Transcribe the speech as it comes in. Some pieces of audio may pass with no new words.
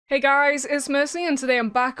Hey guys, it's Mercy and today I'm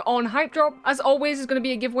back on HYPEDROP. As always, there's going to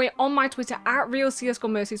be a giveaway on my Twitter at real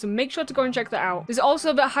CSGOMercy, so make sure to go and check that out. There's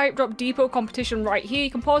also the HYPEDROP depot competition right here.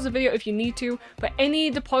 You can pause the video if you need to, but any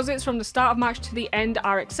deposits from the start of match to the end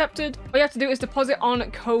are accepted. All you have to do is deposit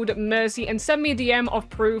on code MERCY and send me a DM of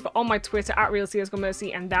proof on my Twitter at real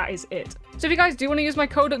CSGOMercy, and that is it. So if you guys do want to use my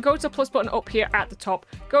code, go to the plus button up here at the top,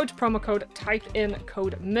 go to promo code, type in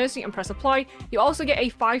code MERCY and press apply. You also get a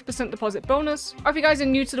 5% deposit bonus. Or if you guys are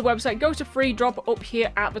new to the website, go to free drop up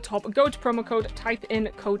here at the top, go to promo code, type in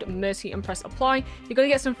code MERCY and press apply. You're going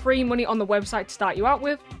to get some free money on the website to start you out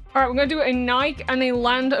with. Alright, we're going to do a Nike and a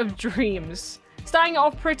Land of Dreams. Starting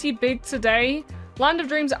off pretty big today. Land of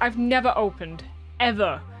Dreams I've never opened,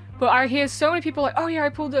 ever. But I hear so many people like, oh yeah, I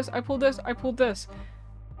pulled this, I pulled this, I pulled this.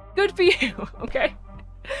 Good for you, okay?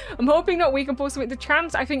 I'm hoping that we can pull something. The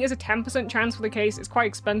chance, I think, is a 10% chance for the case. It's quite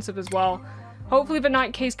expensive as well. Hopefully the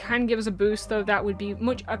night case can give us a boost, though. That would be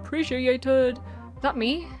much appreciated. Is that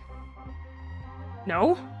me?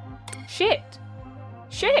 No? Shit.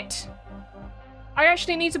 Shit. I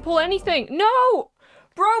actually need to pull anything. No!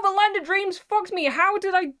 Bro, the Land of Dreams fucked me. How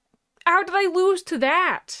did I lose to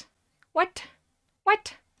that? What?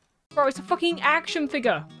 What? Bro, it's a fucking action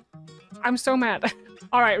figure. I'm so mad.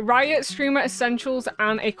 Alright, Riot, Streamer Essentials,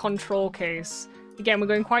 and a control case. Again, we're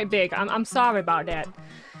going quite big. I'm sorry about that.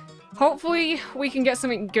 Hopefully, we can get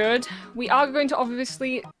something good. We are going to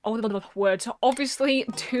obviously to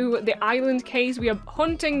the island case. We are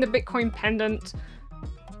hunting the Bitcoin pendant.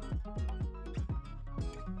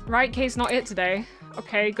 Right case, not it today.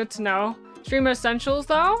 Okay, good to know. Streamer Essentials,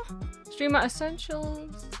 though. Streamer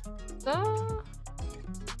Essentials, though.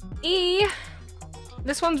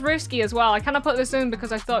 This one's risky as well. I kind of put this in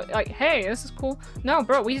because I thought, like, hey, this is cool. No,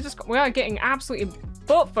 bro, we are getting absolutely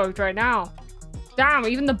butt-fucked right now. Damn,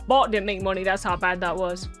 even the bot didn't make money. That's how bad that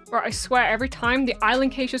was. Bro, I swear, every time the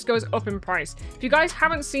island case just goes up in price. If you guys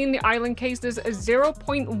haven't seen the island case, there's a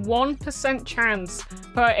 0.1% chance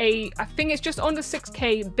for I think it's just under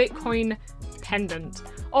 6k Bitcoin pendant.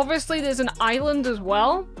 Obviously, there's an island as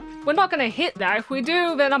well. We're not going to hit that. If we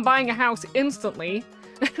do, then I'm buying a house instantly.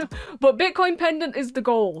 But Bitcoin pendant is the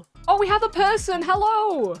goal. Oh, we have a person.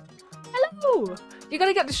 Hello. Hello. You're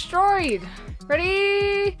gonna get destroyed.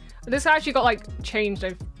 Ready? This actually got like changed.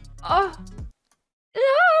 Oh.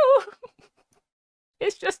 No.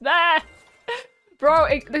 It's just there. Bro,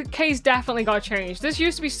 the case definitely got changed. This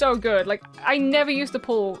used to be so good. Like, I never used to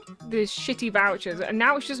pull these shitty vouchers, and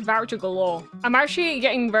now it's just voucher galore. I'm actually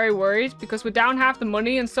getting very worried because we're down half the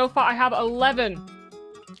money, and so far I have 11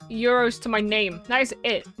 euros to my name. That is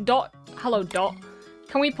it. Dot. Hello, Dot.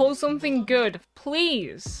 Can we pull something good?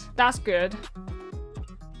 Please. That's good.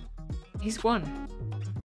 He's won.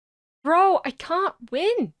 Bro, I can't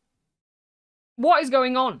win. What is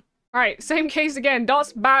going on? Alright, same case again.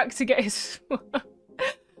 Dot's back to get his...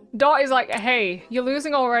 Dot is like, hey, you're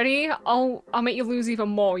losing already? I'll make you lose even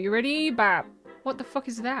more. You ready? Bap. What the fuck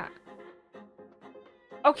is that?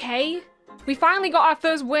 Okay. We finally got our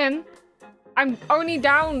first win. I'm only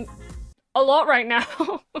down a lot right now.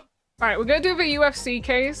 Alright, we're gonna do the UFC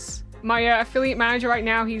case. My affiliate manager right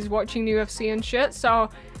now, he's watching the UFC and shit, so,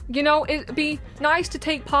 you know, it'd be nice to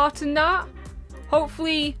take part in that.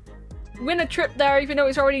 Hopefully, win a trip there, even though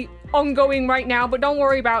it's already ongoing right now, but don't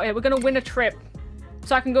worry about it. We're gonna win a trip.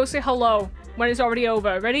 So I can go say hello when it's already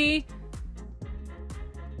over. Ready?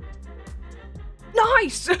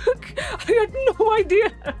 Nice! I had no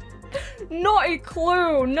idea. Not a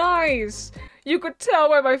clue. Nice. You could tell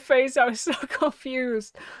by my face I was so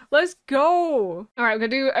confused. Let's go. All right, we're gonna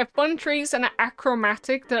do a fun treats and an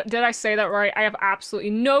achromatic. Did I say that right? I have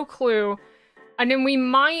absolutely no clue. And then we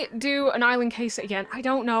might do an island case again. I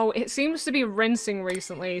don't know. It seems to be rinsing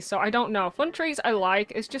recently, so I don't know. Fun treats I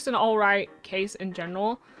like. It's just an alright case in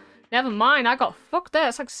general. Never mind. I got fucked there.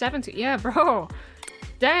 It's like 70. Yeah, bro.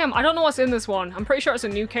 Damn. I don't know what's in this one. I'm pretty sure it's a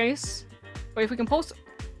new case. But if we can pull...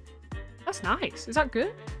 That's nice. Is that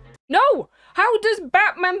good? No! How does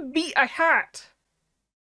Batman beat a hat?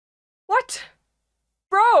 What?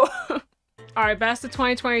 Bro! Alright, best of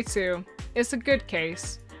 2022. It's a good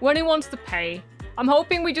case. When he wants to pay. I'm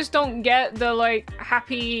hoping we just don't get the, like,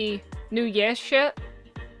 Happy New Year shit.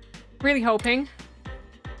 Really hoping.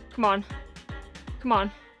 Come on. Come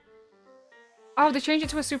on. Oh, they changed it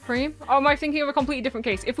to a Supreme? Oh, am I thinking of a completely different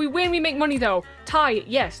case? If we win, we make money, though. Tie.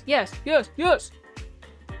 Yes, yes, yes, yes.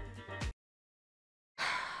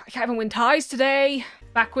 I can't even win ties today.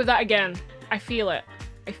 Back with that again. I feel it.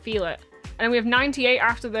 I feel it. And then we have 98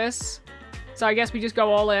 after this. So I guess we just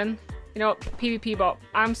go all in. You know what? PvP bot.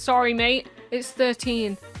 I'm sorry, mate. It's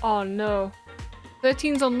 13. Oh, no.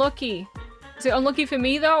 13's unlucky. Is it unlucky for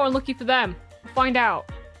me, though, or unlucky for them? We'll find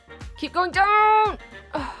out. Keep going down!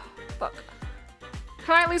 Oh, fuck.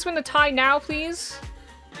 Can I at least win the tie now, please?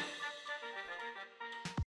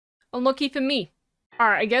 Unlucky for me.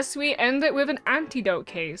 Alright, I guess we end it with an antidote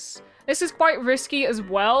case. This is quite risky as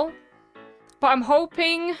well, but I'm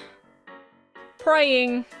hoping,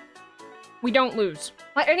 praying, we don't lose.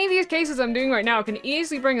 Like, any of these cases I'm doing right now can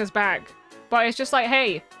easily bring us back, but it's just like,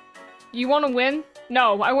 hey, you want to win?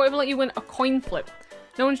 No, I won't even let you win a coin flip.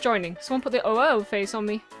 No one's joining. Someone put the oh face on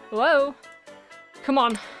me. Hello? Come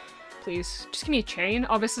on. Please. Just give me a chain.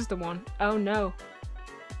 Oh, this is the one. Oh, no.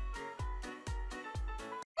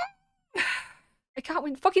 I can't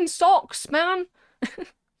win fucking socks, man.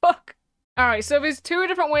 Fuck. Alright, so there's two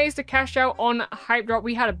different ways to cash out on HYPEDROP.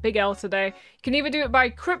 We had a big L today. You can either do it by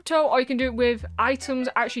crypto or you can do it with items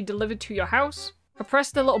actually delivered to your house. I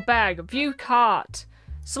press the little bag, view cart,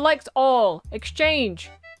 select all,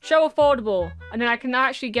 exchange, show affordable, and then I can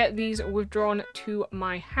actually get these withdrawn to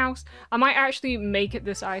my house. I might actually make it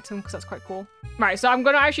this item because that's quite cool. Right, so I'm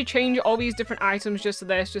going to actually change all these different items just to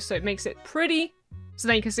this, just so it makes it pretty. So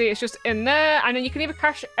then you can see it's just in there, and then you can either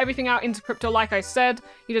cash everything out into crypto like I said.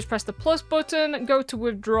 You just press the plus button, go to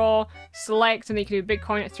withdraw, select, and then you can do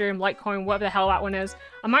Bitcoin, Ethereum, Litecoin, whatever the hell that one is.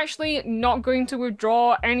 I'm actually not going to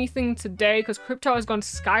withdraw anything today because crypto has gone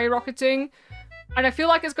skyrocketing. And I feel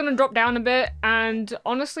like it's going to drop down a bit, and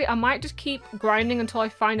honestly, I might just keep grinding until I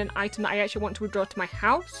find an item that I actually want to withdraw to my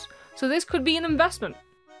house. So this could be an investment.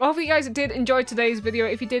 Well, hopefully you guys did enjoy today's video.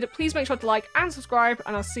 If you did, please make sure to like and subscribe,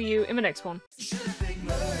 and I'll see you in the next one.